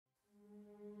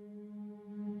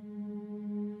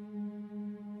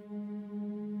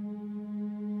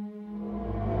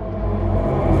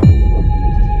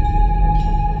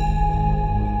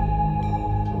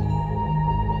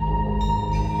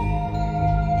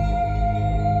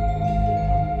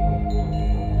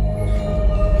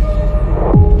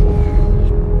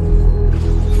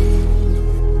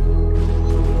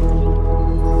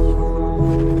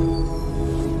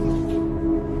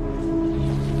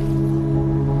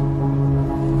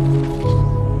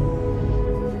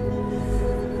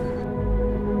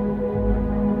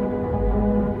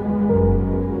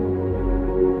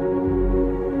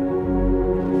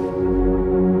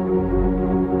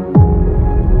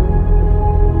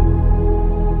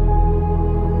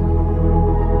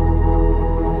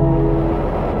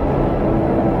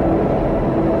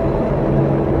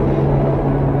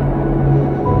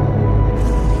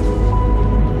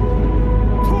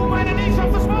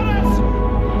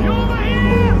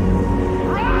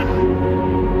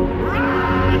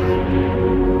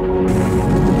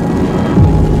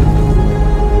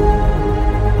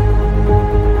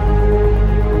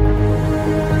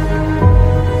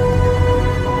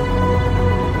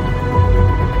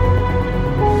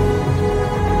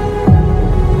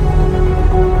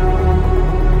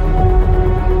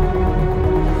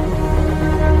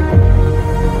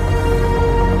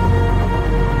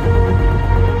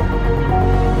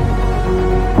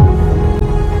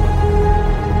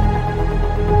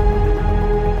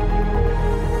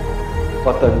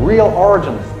the real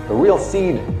origins, the real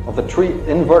seed of the tree,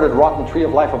 inverted, rotten tree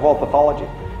of life of all pathology,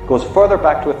 goes further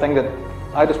back to a thing that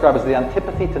I describe as the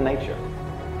antipathy to nature.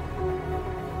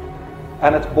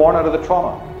 And it's born out of the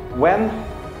trauma. When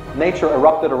nature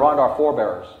erupted around our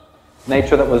forebears,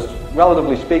 nature that was,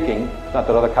 relatively speaking, not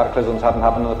that other cataclysms hadn't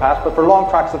happened in the past, but for long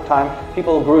tracts of time,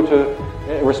 people grew to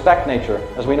respect nature,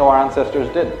 as we know our ancestors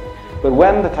did. But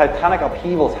when the titanic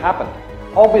upheavals happened,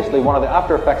 obviously one of the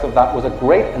after effects of that was a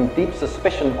great and deep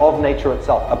suspicion of nature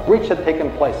itself. A breach had taken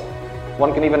place.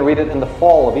 One can even read it in the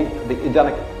fall of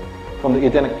from the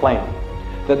Edenic plane.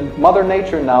 That Mother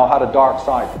Nature now had a dark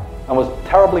side and was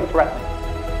terribly threatening.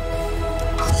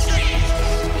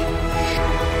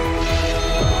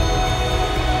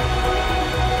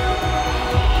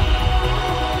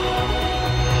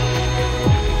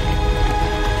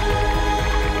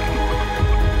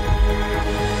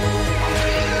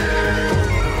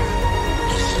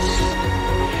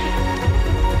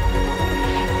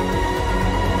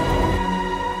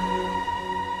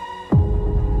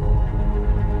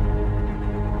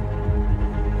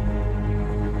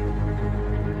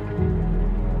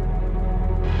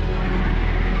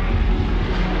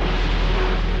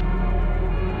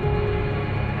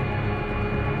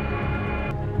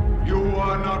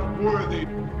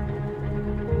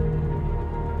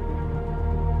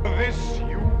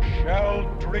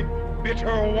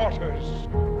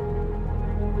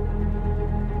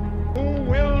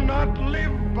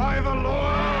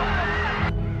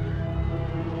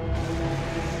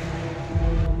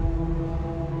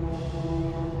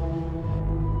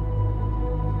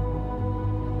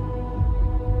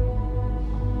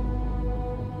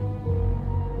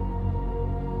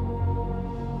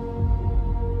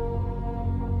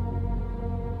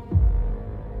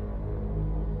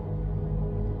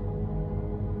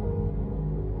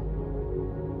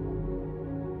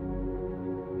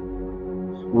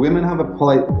 Women have a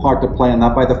part to play in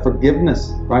that by the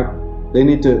forgiveness, right? They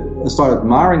need to start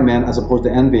admiring men as opposed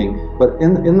to envying. But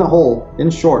in the whole, in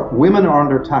short, women are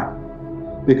under attack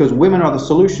because women are the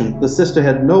solution. The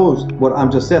sisterhood knows what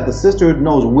I'm just said. The sisterhood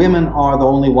knows women are the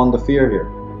only one to fear here.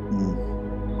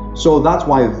 So that's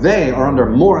why they are under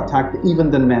more attack even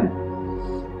than men.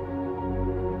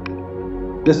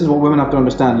 This is what women have to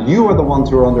understand. You are the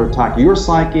ones who are under attack. Your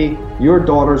psyche, your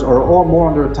daughters are all more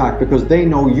under attack because they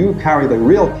know you carry the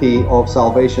real key of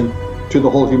salvation to the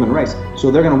whole human race.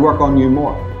 So they're going to work on you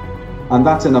more. And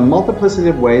that's in a multiplicity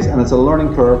of ways, and it's a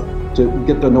learning curve to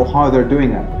get to know how they're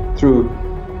doing it. Through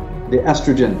the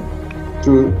estrogen,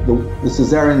 through the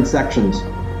cesarean sections,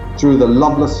 through the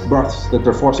loveless births that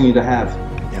they're forcing you to have,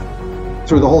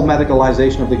 through the whole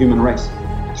medicalization of the human race,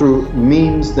 through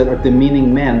means that are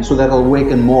demeaning men, so that it'll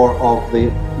awaken more of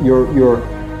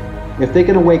if they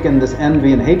can awaken this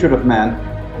envy and hatred of man,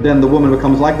 then the woman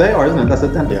becomes like they are, isn't it? That's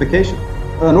identification.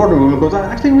 An ordinary woman goes, I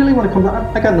actually really want to come down.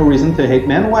 I got no reason to hate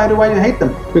men. Why do I hate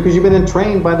them? Because you've been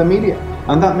entrained by the media,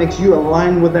 and that makes you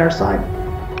align with their side.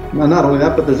 And not only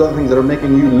that, but there's other things that are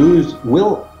making you lose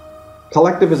will.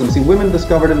 Collectivism. See, women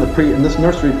discovered in this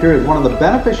nursery period, one of the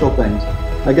beneficial things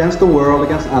against the world,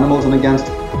 against animals, and against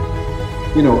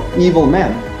evil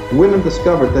men. Women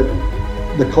discovered that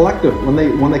the collective, when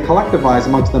they collectivize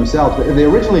amongst themselves, they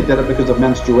originally did it because of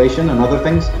menstruation and other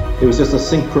things. It was just a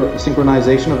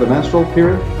synchronization of the menstrual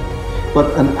period.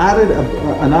 But an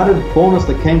added bonus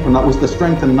that came from that was the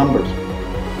strength in numbers.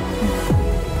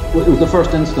 It was the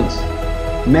first instance.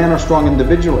 Men are strong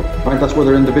individually, right? That's where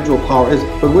their individual power is.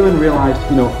 But women realized,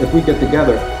 if we get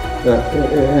together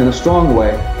in a strong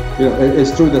way, it's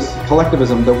through this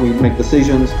collectivism that we make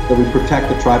decisions, that we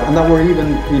protect the tribe, and that we're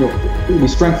even, we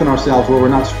strengthen ourselves where we're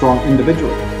not strong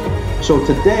individually. So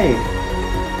today,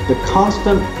 the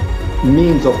constant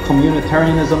means of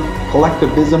communitarianism,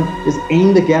 collectivism, is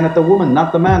aimed again at the woman,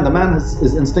 not the man. The man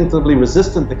is instinctively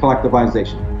resistant to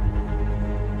collectivization.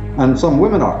 And some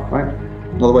women are, right?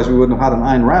 Otherwise we wouldn't have had an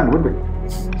Ayn Rand, would we?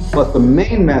 But the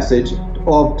main message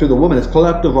to the woman is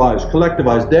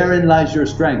collectivize, therein lies your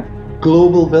strength.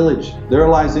 Global village, there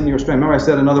lies in your strength. Remember I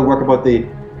said another work about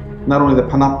not only the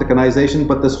panopticanization,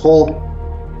 but this whole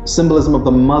symbolism of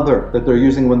the mother that they're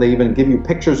using when they even give you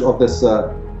pictures of this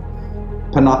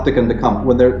panopticon to come.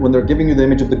 When they're giving you the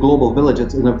image of the global village,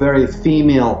 it's in a very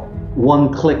female,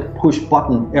 one-click,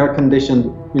 push-button,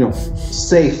 air-conditioned,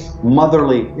 safe,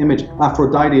 motherly image.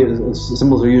 Aphrodite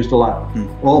symbols are used a lot.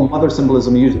 All mother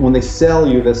symbolism used when they sell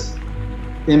you this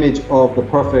image of the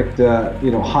perfect,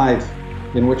 hive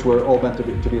in which we're all meant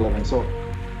to be living. So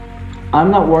I'm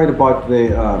not worried about the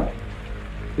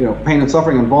pain and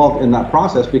suffering involved in that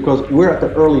process, because we're at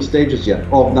the early stages yet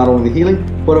of not only the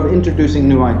healing, but of introducing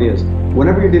new ideas.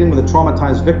 Whenever you're dealing with a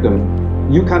traumatized victim,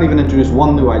 you can't even introduce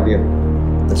one new idea.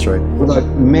 That's right. Without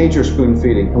major spoon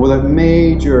feeding and without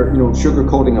major, sugar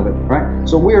coating of it, right?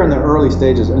 So we're in the early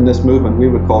stages in this movement we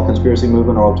would call conspiracy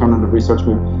movement or alternative research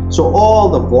movement. So all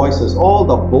the voices, all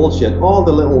the bullshit, all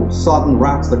the little sodden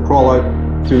rats that crawl out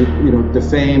to,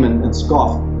 defame and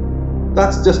scoff.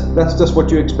 That's just what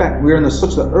you expect. We're in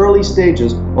such the early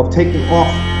stages of taking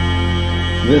off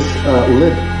this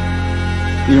lid,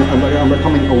 and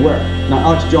becoming aware. Now,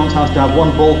 Alex Jones has to have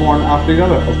one bullhorn after the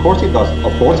other. Of course he does.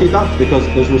 Of course he does, because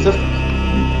there's resistance.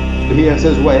 But he has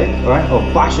his way, all right,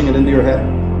 of bashing it into your head.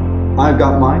 I've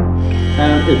got mine,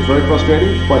 and it's very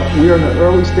frustrating. But we are in the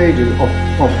early stages of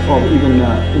even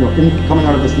coming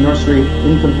out of this nursery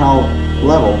infantile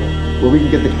level, where we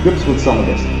can get the grips with some of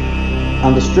this.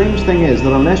 And the strange thing is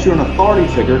that unless you're an authority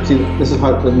figure, see, this is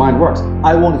how the mind works.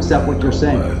 I won't accept what you're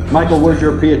saying. Michael, where's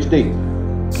your PhD?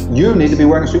 You need to be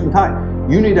wearing a suit and tie.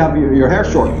 You need to have your hair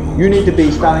short. You need to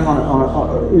be standing on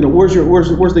a where's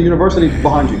the university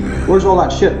behind you? Where's all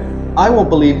that shit? I won't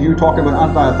believe you talking about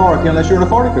anti-authority unless you're an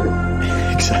authority figure.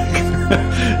 Exactly.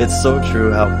 It's so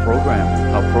true how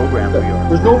programmed we are.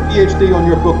 There's no PhD on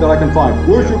your book that I can find.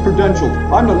 Where's your credentials?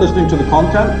 I'm not listening to the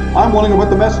content. I'm wondering about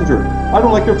the messenger. I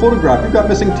don't like your photograph. You've got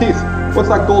missing teeth. What's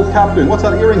that gold cap doing? What's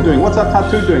that earring doing? What's that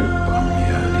tattoo doing?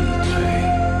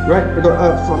 Right?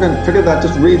 Fucking forget that.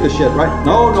 Just read the shit, right?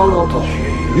 No.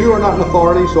 You are not an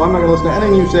authority, so I'm not going to listen to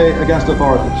anything you say against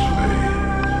authority.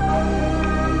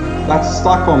 That's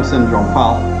Stockholm syndrome,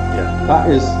 pal.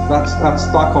 Yeah. That's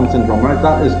Stockholm syndrome, right?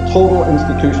 That is total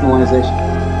institutionalization.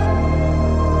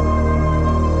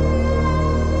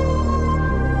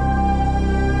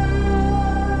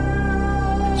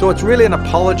 So it's really an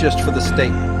apologist for the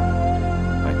state.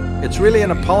 Right? It's really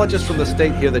an apologist for the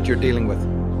state here that you're dealing with.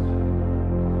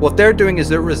 What they're doing is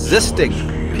they're resisting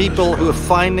people who are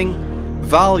finding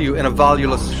value in a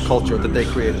valueless culture that they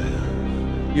created.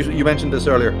 You mentioned this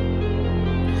earlier.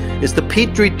 It's the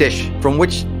petri dish from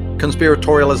which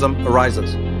conspiratorialism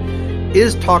arises.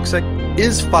 Is toxic,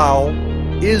 is foul,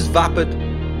 is vapid,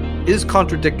 is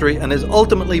contradictory, and is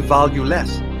ultimately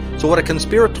valueless. So what a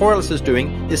conspiratorialist is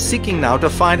doing is seeking now to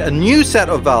find a new set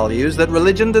of values that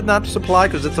religion did not supply,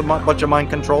 because it's a bunch of mind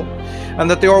control, and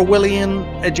that the Orwellian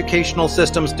educational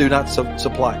systems do not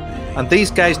supply. And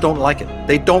these guys don't like it.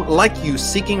 They don't like you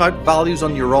seeking out values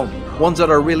on your own, ones that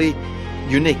are really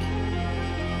unique.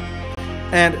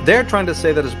 And they're trying to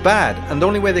say that it's bad, and the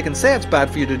only way they can say it's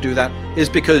bad for you to do that is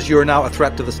because you're now a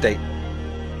threat to the state.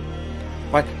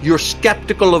 Right? You're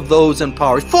skeptical of those in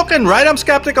power. Fucking right, I'm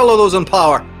skeptical of those in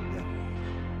power.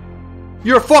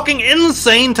 You're fucking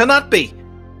insane to not be.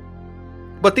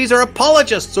 But these are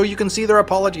apologists, so you can see their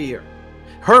apology here.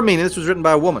 Her meaning, this was written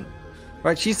by a woman,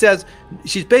 right? She says,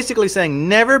 she's basically saying,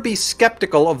 never be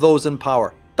skeptical of those in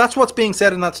power. That's what's being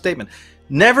said in that statement.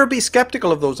 Never be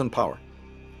skeptical of those in power.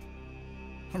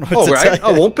 Oh, right,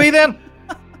 I won't be then.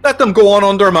 Let them go on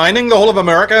undermining the whole of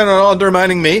America and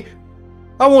undermining me.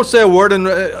 I won't say a word, and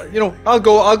I'll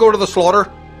go to the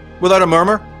slaughter without a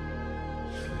murmur.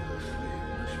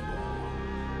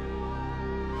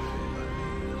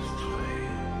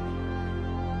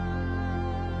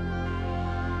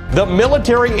 The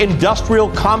military-industrial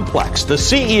complex, the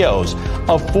CEOs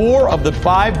of 4 of the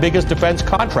 5 biggest defense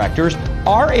contractors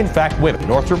are in fact women.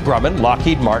 Northrop Grumman,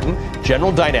 Lockheed Martin,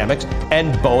 General Dynamics,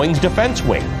 and Boeing's defense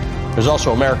wing. There's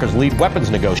also America's lead weapons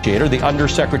negotiator, the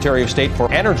Undersecretary of State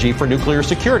for Energy for Nuclear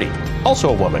Security. Also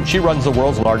a woman. She runs the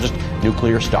world's largest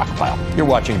nuclear stockpile. You're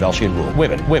watching Velshi and Rule.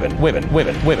 Women.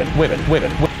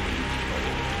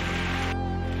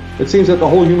 It seems that the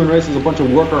whole human race is a bunch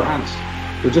of worker ants.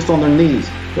 They're just on their knees.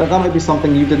 That might be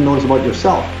something you didn't notice about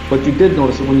yourself, but you did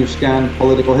notice it when you scanned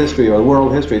political history or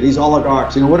world history. These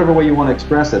oligarchs, whatever way you want to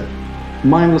express it,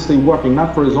 mindlessly working,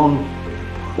 not for his own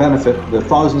benefit, the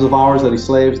thousands of hours that he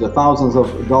slaves, the thousands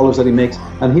of dollars that he makes,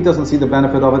 and he doesn't see the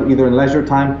benefit of it either in leisure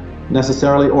time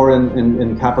necessarily or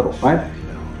in capital, right?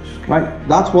 Right?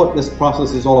 That's what this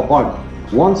process is all about.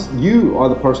 Once you are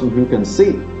the person who can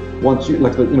see, once you,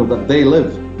 that they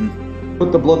live,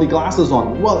 put the bloody glasses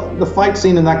on. Well, the fight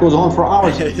scene and that goes on for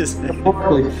hours. Right?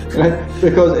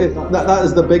 Because that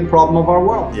is the big problem of our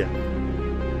world. Yeah.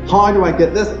 How do I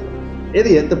get this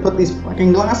idiot to put these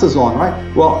fucking glasses on, right?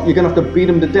 Well, you're going to have to beat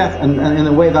him to death, and in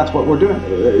a way that's what we're doing.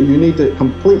 You need to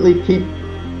completely keep,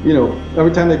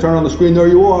 every time they turn on the screen, there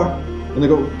you are, and they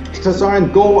go,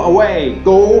 Cesarian, go away,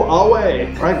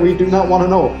 right? We do not want to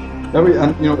know.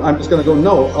 I'm just going to go,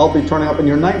 no, I'll be turning up in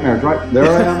your nightmares, right? There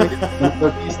I am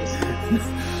again.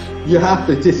 You have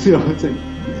to just,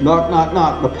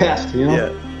 knock, the pest,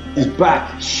 Yeah. He's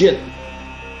back, shit.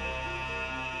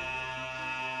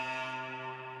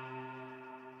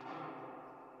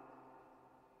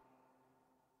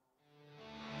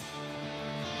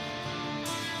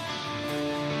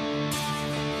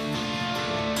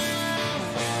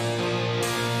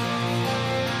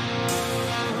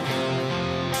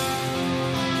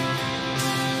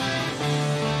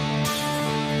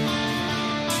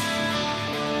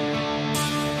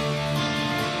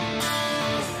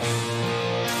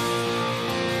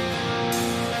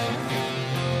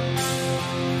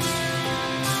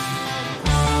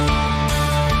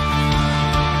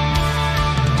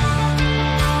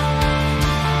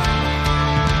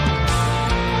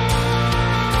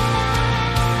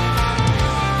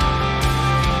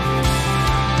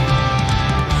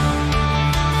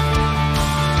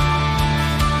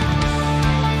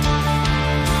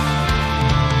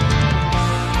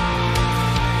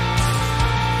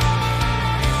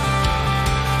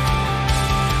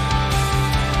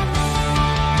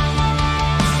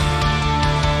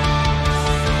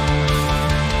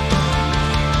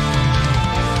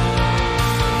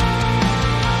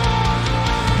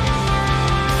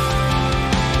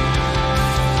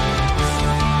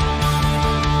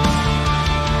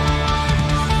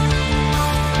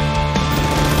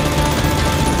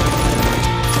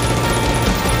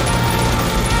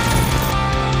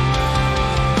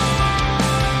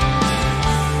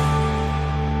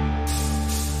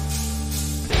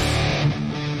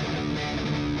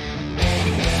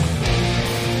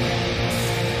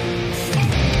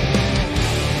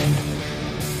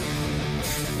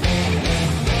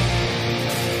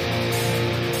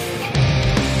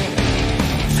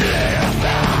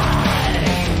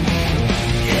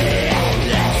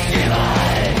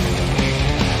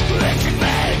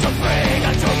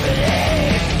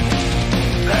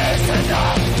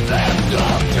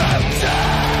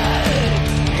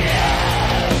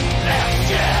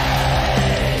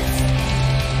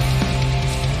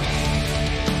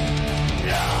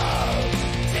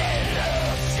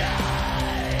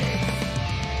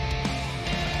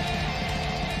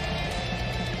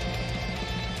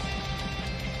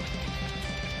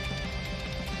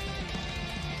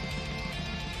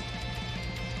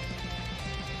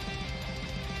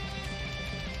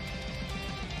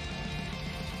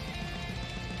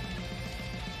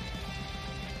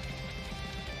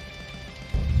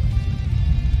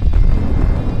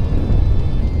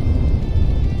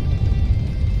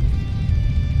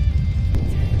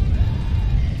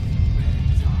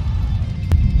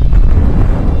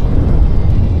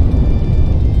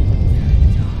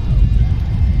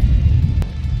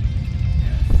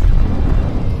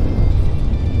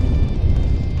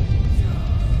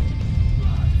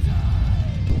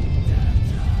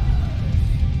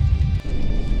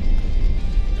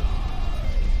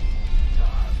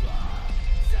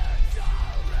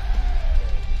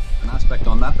 aspect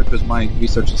on that because my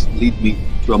researches lead me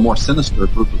to a more sinister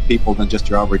group of people than just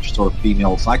your average sort of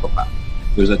female psychopath.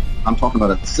 I'm talking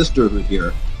about a sisterhood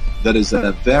here that is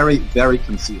very, very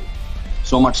concealed.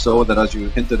 So much so that, as you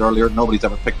hinted earlier, nobody's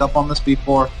ever picked up on this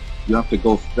before. You have to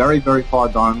go very, very far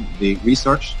down the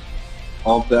research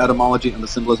of the etymology and the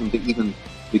symbolism to even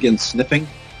begin sniffing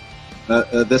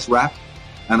this rat,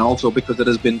 and also because it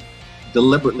has been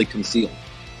deliberately concealed.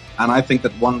 And I think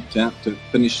that to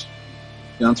finish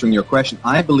answering your question,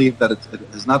 I believe that it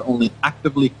has not only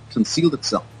actively concealed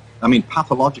itself, I mean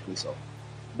pathologically so,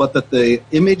 but that the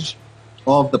image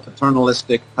of the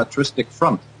paternalistic, patristic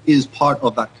front is part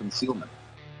of that concealment.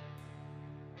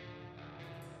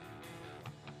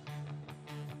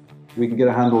 We can get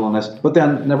a handle on this, but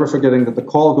then never forgetting that the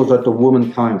call goes out to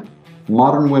womankind.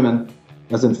 Modern women,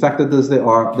 as infected as they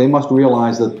are, they must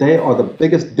realize that they are the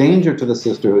biggest danger to the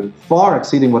sisterhood, far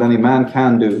exceeding what any man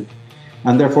can do,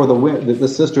 and therefore the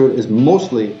sisterhood is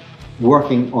mostly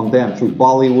working on them through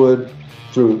Bollywood,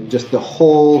 through just the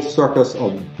whole circus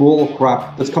of bull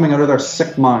crap that's coming out of their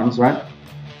sick minds, right?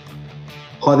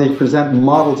 How they present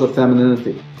models of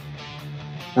femininity,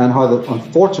 and how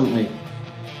unfortunately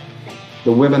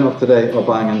the women of today are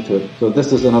buying into it. So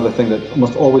this is another thing that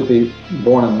must always be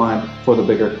borne in mind for the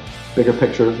bigger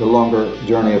picture, the longer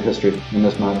journey of history in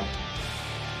this matter.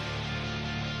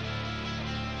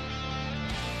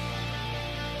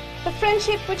 The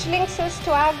friendship which links us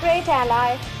to our great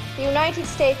ally, the United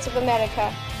States of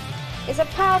America, is a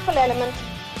powerful element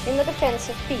in the defense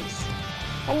of peace,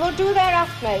 and will do their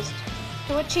utmost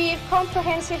to achieve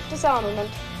comprehensive disarmament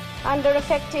under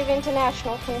effective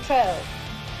international control.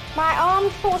 My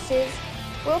armed forces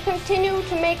will continue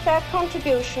to make their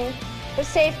contribution to the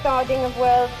safeguarding of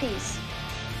world peace.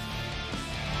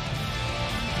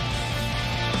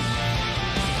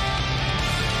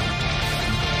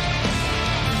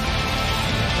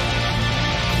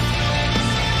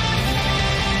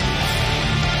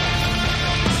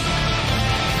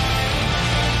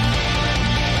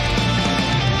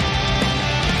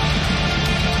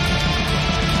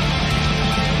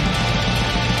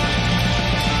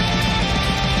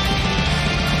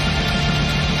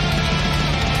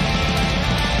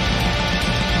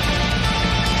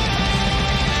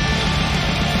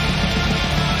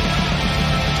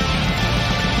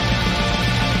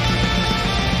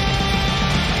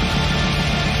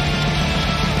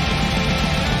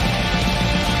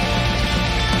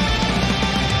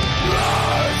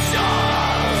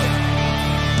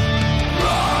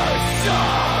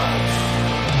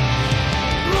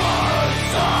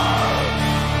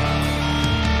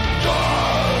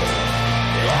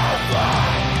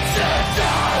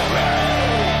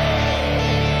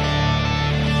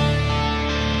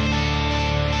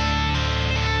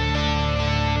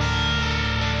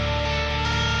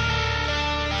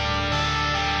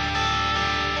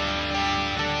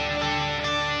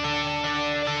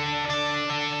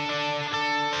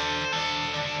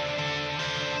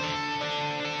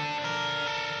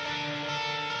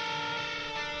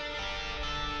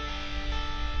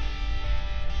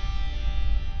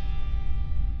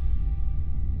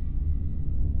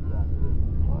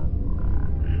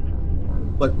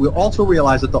 But we also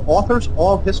realize that the authors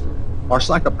of history are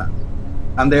psychopaths,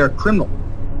 and they are criminal.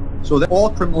 So that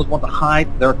all criminals want to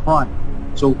hide their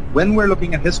crime. So when we're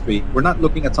looking at history, we're not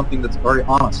looking at something that's very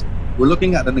honest. We're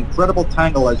looking at an incredible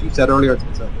tangle, as you said earlier,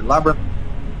 it's a labyrinth.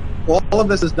 All of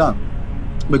this is done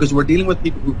because we're dealing with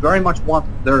people who very much want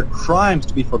their crimes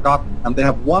to be forgotten, and they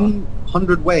have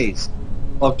 100 ways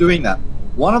of doing that.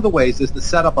 One of the ways is to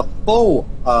set up a faux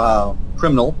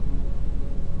criminal,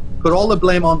 put all the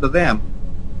blame onto them,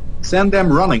 send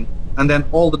them running, and then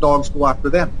all the dogs go after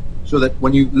them. So that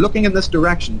when you're looking in this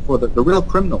direction for the real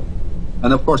criminal,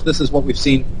 and of course this is what we've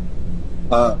seen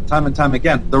time and time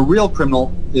again, the real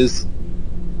criminal is,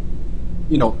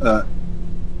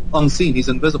 unseen, he's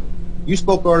invisible. You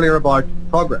spoke earlier about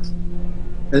progress.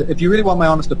 If you really want my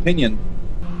honest opinion,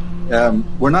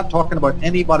 we're not talking about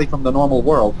anybody from the normal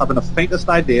world having the faintest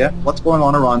idea what's going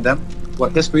on around them,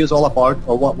 what history is all about,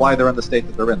 or why they're in the state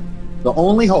that they're in. The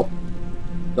only hope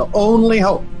for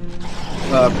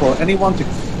anyone to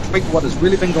tweak what has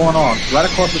really been going on right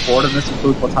across the board, and this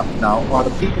includes what's happening now, are the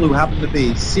people who happen to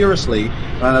be seriously,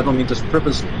 and I don't mean just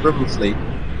frivolously,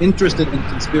 interested in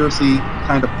conspiracy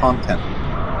kind of content.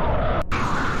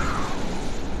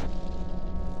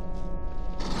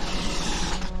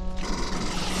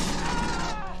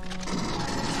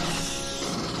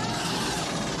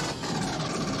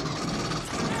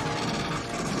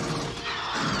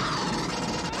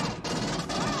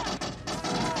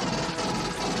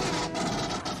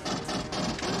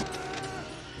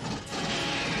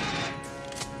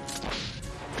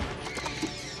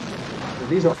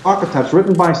 These are archetypes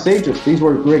written by sages. These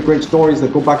were great stories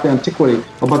that go back to antiquity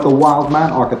about the wild man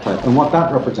archetype and what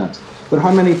that represents. But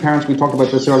how many parents, we talked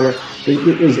about this earlier,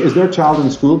 is their child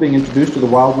in school being introduced to the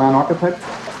wild man archetype?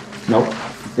 No.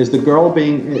 Is the girl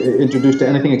being introduced to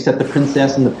anything except the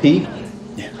princess and the pea?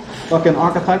 Yeah. Fucking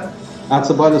archetype?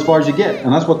 That's about as far as you get,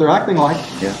 and that's what they're acting like.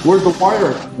 Yeah. Where's the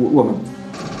warrior woman?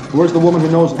 Where's the woman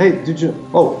who knows, hey,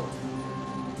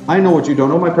 I know what you don't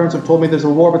know. My parents have told me there's a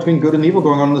war between good and evil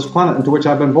going on this planet into which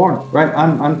I've been born, right?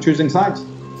 I'm choosing sides.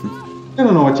 I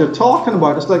don't know what you're talking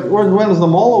about. It's like, when is the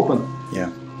mall open? Yeah.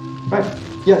 Right?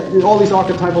 Yeah, all these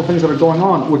archetypal things that are going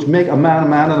on, which make a man a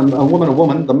man and a woman a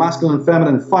woman, the masculine and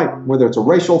feminine fight, whether it's a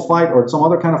racial fight or some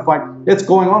other kind of fight, it's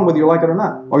going on whether you like it or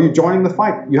not. Are you joining the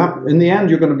fight? In the end,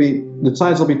 the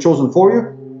sides will be chosen for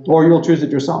you, or you'll choose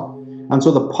it yourself. And so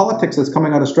the politics that's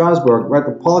coming out of Strasbourg, right,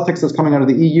 the politics that's coming out of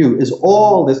the EU is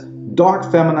all this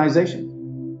dark feminization.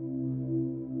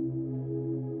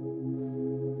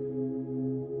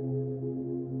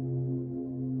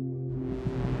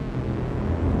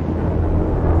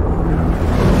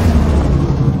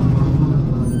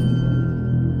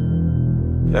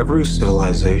 Every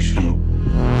civilization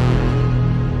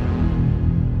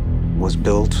was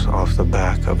built off the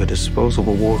back of a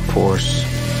disposable workforce.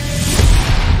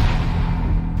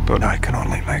 But I can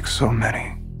only make so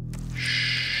many.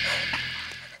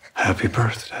 Happy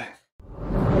birthday.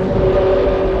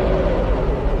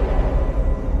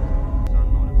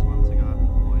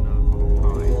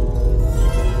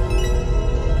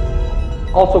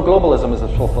 Also, globalism is a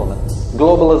fulfillment.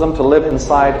 Globalism to live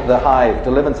inside the hive,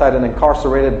 to live inside an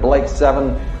incarcerated, Blake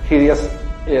 7, hideous,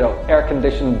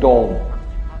 air-conditioned dome.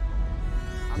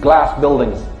 Glass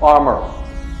buildings, armor,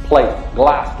 plate,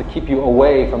 glass to keep you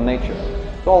away from nature.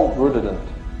 It's all rooted in it.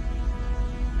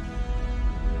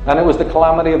 And it was the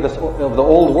calamity of the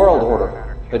old world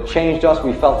order that changed us.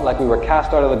 We felt like we were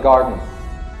cast out of the garden,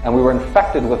 and we were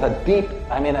infected with a deep,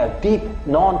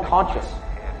 non-conscious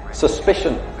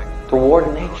suspicion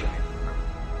toward nature.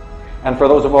 And for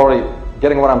those who are already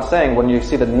getting what I'm saying, when you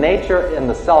see that nature and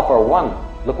the self are one,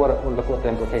 look what the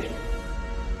implication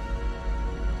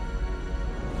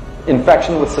is.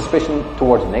 Infection with suspicion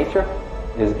towards nature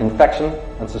is infection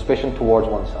and suspicion towards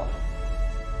oneself.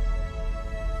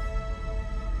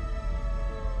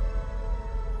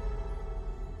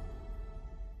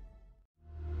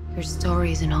 Your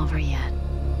story isn't over yet.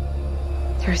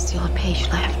 There's still a page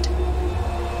left.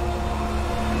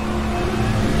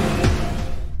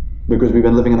 Because we've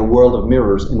been living in a world of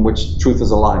mirrors in which truth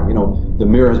is a lie. The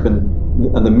mirror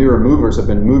and the mirror movers have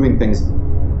been moving things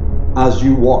as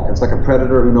you walk. It's like a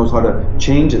predator who knows how to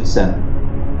change its scent.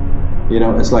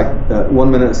 It's like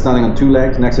 1 minute it's standing on 2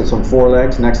 legs, next it's on 4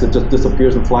 legs, next it just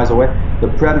disappears and flies away. The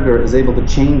predator is able to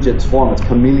change its form. It's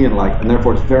chameleon-like, and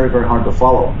therefore it's very, very hard to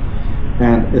follow.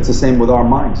 And it's the same with our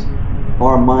minds.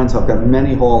 Our minds have got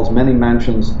many halls, many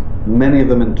mansions, many of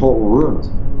them in total ruins.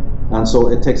 And so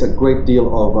it takes a great deal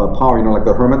of power, like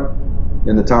the hermit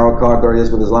in the tarot card, there he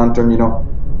is with his lantern,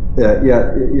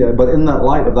 but in that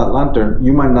light of that lantern,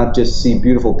 you might not just see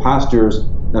beautiful pastures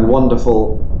and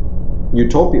wonderful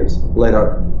utopias laid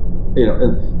out.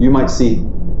 You might see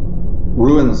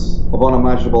ruins of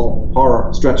unimaginable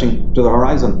horror stretching to the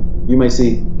horizon. You may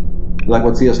see, like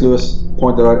what C.S. Lewis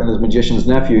pointed out in his Magician's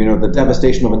Nephew, the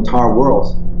devastation of entire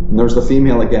worlds. And there's the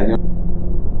female again.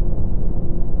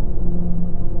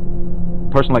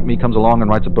 A person like me comes along and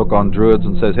writes a book on druids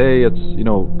and says, hey, it's,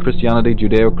 Christianity,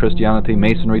 Judeo-Christianity,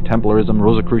 Masonry, Templarism,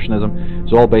 Rosicrucianism,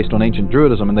 it's all based on ancient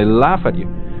Druidism, and they laugh at you.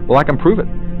 Well, I can prove it.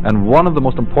 And one of the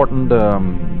most important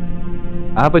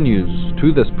avenues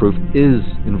to this proof is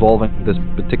involving this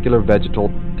particular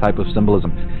vegetal type of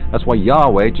symbolism. That's why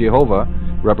Yahweh, Jehovah,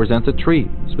 represents a tree,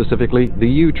 specifically the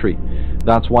yew tree.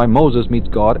 That's why Moses meets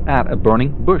God at a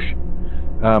burning bush.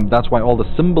 That's why all the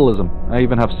symbolism, I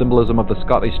even have symbolism of the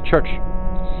Scottish Church.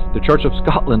 The Church of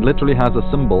Scotland literally has a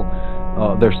symbol.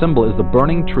 Their symbol is the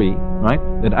burning tree, right?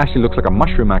 It actually looks like a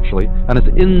mushroom, actually, and it's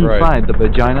inside the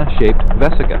vagina-shaped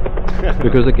vesica.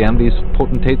 Because again, these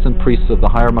potentates and priests of the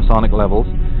higher Masonic levels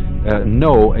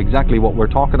know exactly what we're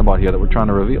talking about here, that we're trying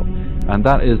to reveal. And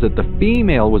that is that the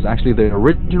female was actually the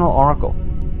original oracle.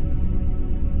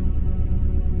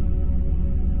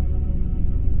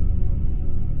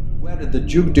 The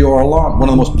Duke d'Orléans, one of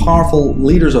the most powerful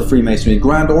leaders of Freemasonry,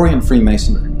 Grand Orient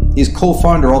Freemasonry. He's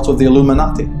co-founder also of the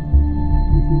Illuminati.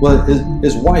 Well,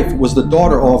 his wife was the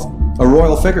daughter of a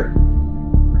royal figure,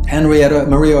 Henrietta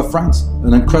Maria of France,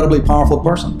 an incredibly powerful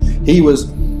person. He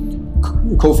was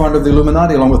co-founder of the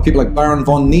Illuminati along with people like Baron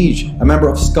von Nige, a member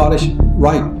of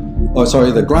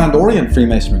the Grand Orient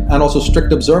Freemasonry, and also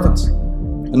Strict Observance.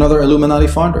 another Illuminati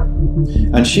founder.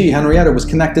 And she, Henrietta, was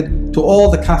connected to all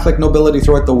the Catholic nobility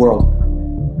throughout the world.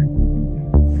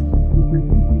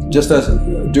 Just as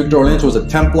Duke d'Orleans was a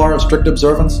Templar of strict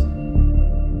observance,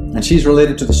 and she's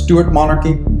related to the Stuart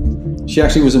monarchy. She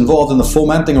actually was involved in the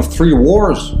fomenting of 3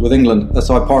 wars with England. That's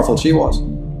how powerful she was.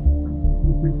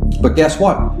 But guess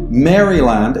what?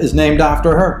 Maryland is named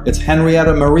after her. It's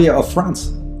Henrietta Maria of France.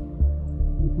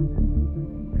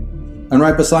 And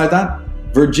right beside that,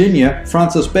 Virginia,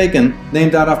 Francis Bacon,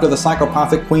 named that after the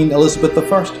psychopathic Queen Elizabeth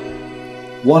I.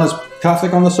 One is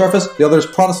Catholic on the surface, the other is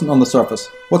Protestant on the surface.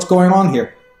 What's going on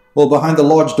here? Well, behind the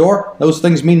lodge door, those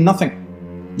things mean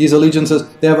nothing. These allegiances,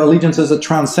 they have allegiances that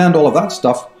transcend all of that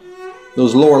stuff,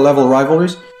 those lower level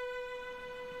rivalries.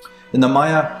 In the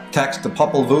Maya text, the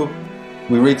Popol Vuh,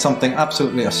 we read something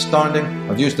absolutely astounding.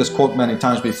 I've used this quote many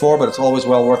times before, but it's always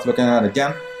well worth looking at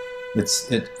again.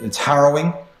 It's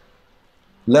harrowing.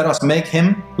 Let us make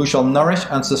him who shall nourish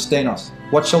and sustain us.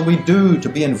 What shall we do to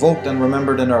be invoked and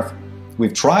remembered in earth?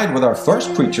 We've tried with our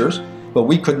first preachers, but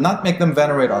we could not make them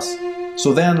venerate us.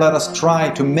 So then let us try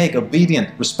to make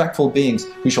obedient, respectful beings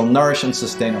who shall nourish and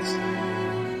sustain us.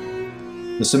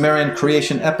 The Sumerian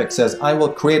creation epic says, I will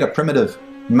create a primitive,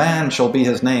 man shall be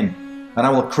his name, and I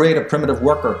will create a primitive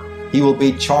worker. He will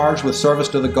be charged with service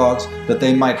to the gods, that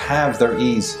they might have their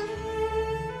ease.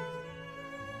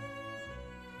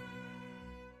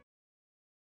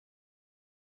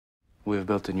 We have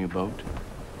built a new boat,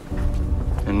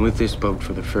 and with this boat,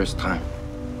 for the first time,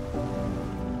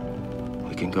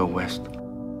 we can go west.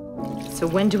 So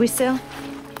when do we sail?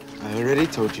 I already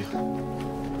told you.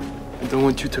 I don't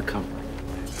want you to come.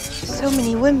 So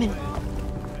many women.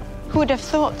 Who would have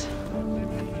thought?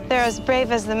 They're as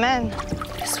brave as the men.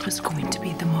 This was going to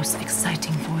be the most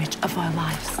exciting voyage of our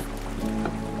lives.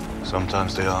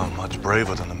 Sometimes they are much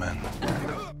braver than the men.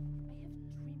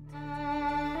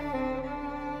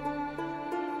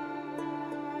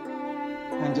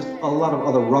 And just a lot of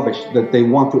other rubbish that they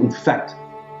want to infect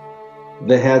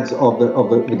the heads of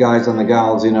the guys and the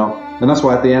gals, you know. And that's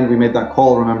why at the end we made that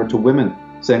call, remember, to women,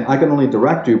 saying, I can only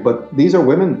direct you, but these are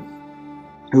women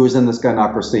who is in this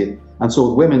gynocracy. And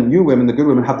so women, you women, the good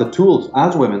women, have the tools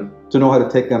as women to know how to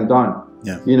take them down.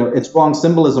 Yeah. You know, it's wrong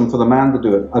symbolism for the man to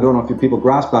do it. I don't know if you people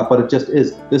grasp that, but it just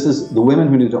is. This is the women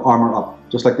who need to armor up,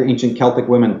 just like the ancient Celtic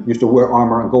women used to wear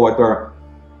armor and go out there.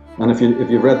 And if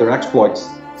you've read their exploits,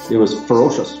 it was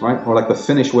ferocious, right? Or like the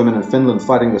Finnish women in Finland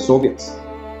fighting the Soviets.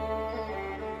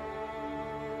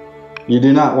 You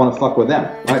do not want to fuck with them,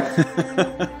 right?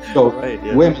 So right,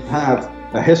 yeah. Women have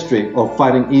a history of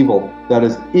fighting evil that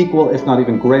is equal, if not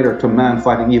even greater, to man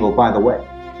fighting evil, by the way.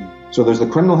 So there's the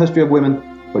criminal history of women,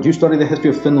 but you study the history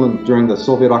of Finland during the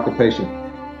Soviet occupation.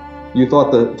 You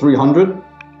thought the 300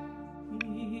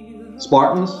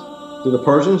 Spartans to the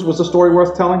Persians was a story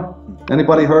worth telling?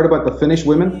 Anybody heard about the Finnish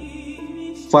women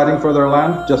fighting for their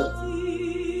land just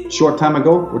a short time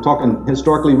ago? We're talking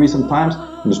historically recent times,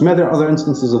 and there's many other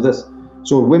instances of this.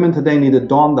 So women today need to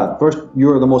dawn that. First,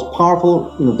 you're the most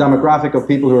powerful demographic of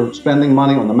people who are spending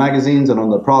money on the magazines and on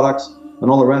the products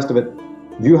and all the rest of it.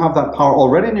 You have that power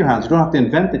already in your hands. You don't have to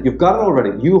invent it. You've got it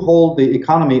already. You hold the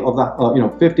economy of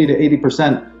that, 50 to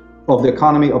 80% of the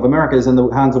economy of America is in the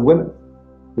hands of women.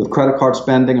 With credit card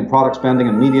spending and product spending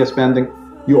and media spending,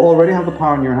 you already have the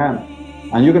power in your hand.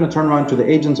 And you're going to turn around to the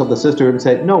agents of the sisterhood and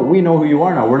say, no, we know who you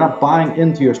are now. We're not buying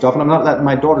into your stuff, and I'm not letting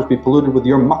my daughters be polluted with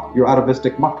your muck, your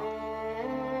atavistic muck.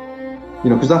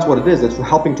 Because that's what it is. It's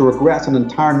helping to regress an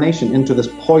entire nation into this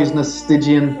poisonous,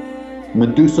 Stygian,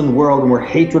 Medusan world, and where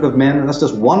hatred of men, and that's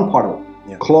just one part of it.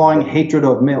 Yeah. Clawing hatred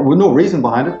of men, with no reason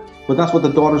behind it, but that's what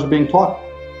the daughters are being taught.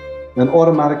 An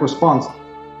automatic response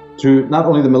to not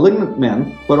only the malignant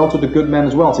men, but also to good men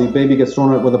as well. So the baby gets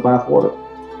thrown out with the bathwater.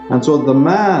 And so the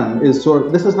man is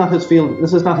this is not his field,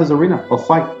 this is not his arena of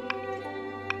fight.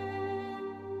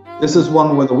 This is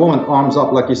one where the woman arms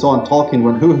up, like you saw in Tolkien,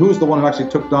 when who's the one who actually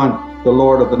took down the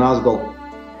Lord of the Nazgul,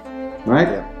 right?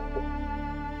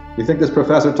 Yeah. You think this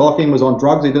Professor Tolkien was on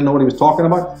drugs? He didn't know what he was talking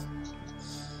about,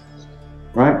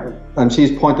 right? And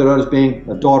she's pointed out as being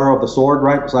a daughter of the sword,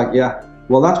 right? It's like, yeah,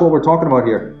 well, that's what we're talking about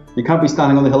here. You can't be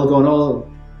standing on the hill going,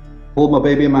 oh, hold my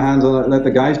baby in my hands and let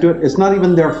the guys do it. It's not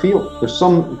even their field. There's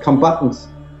some combatants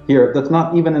here that's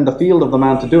not even in the field of the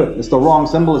man to do it. It's the wrong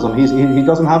symbolism. He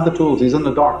doesn't have the tools. He's in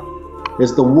the dark.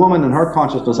 It's the woman and her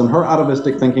consciousness and her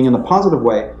atavistic thinking in a positive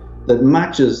way that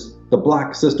matches the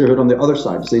black sisterhood on the other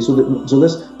side. See, so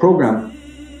this program,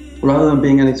 rather than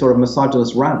being any sort of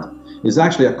misogynist rant, is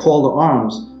actually a call to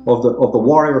arms of the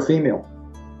warrior female.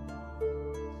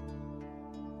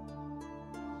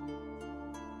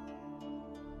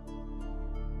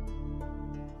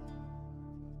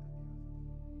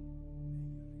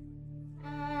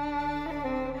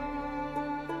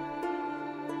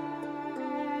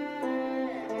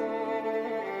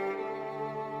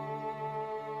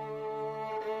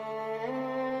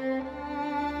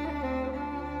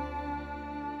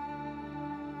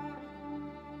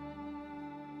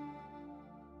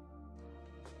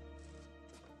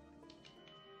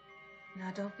 Now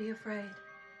don't be afraid.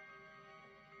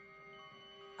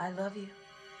 I love you.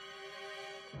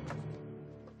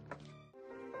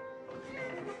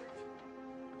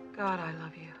 God, I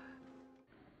love you.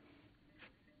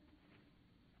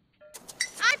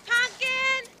 Hi,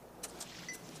 Pumpkin!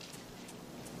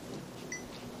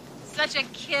 Such a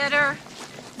kidder.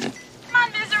 Come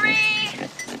on, Misery!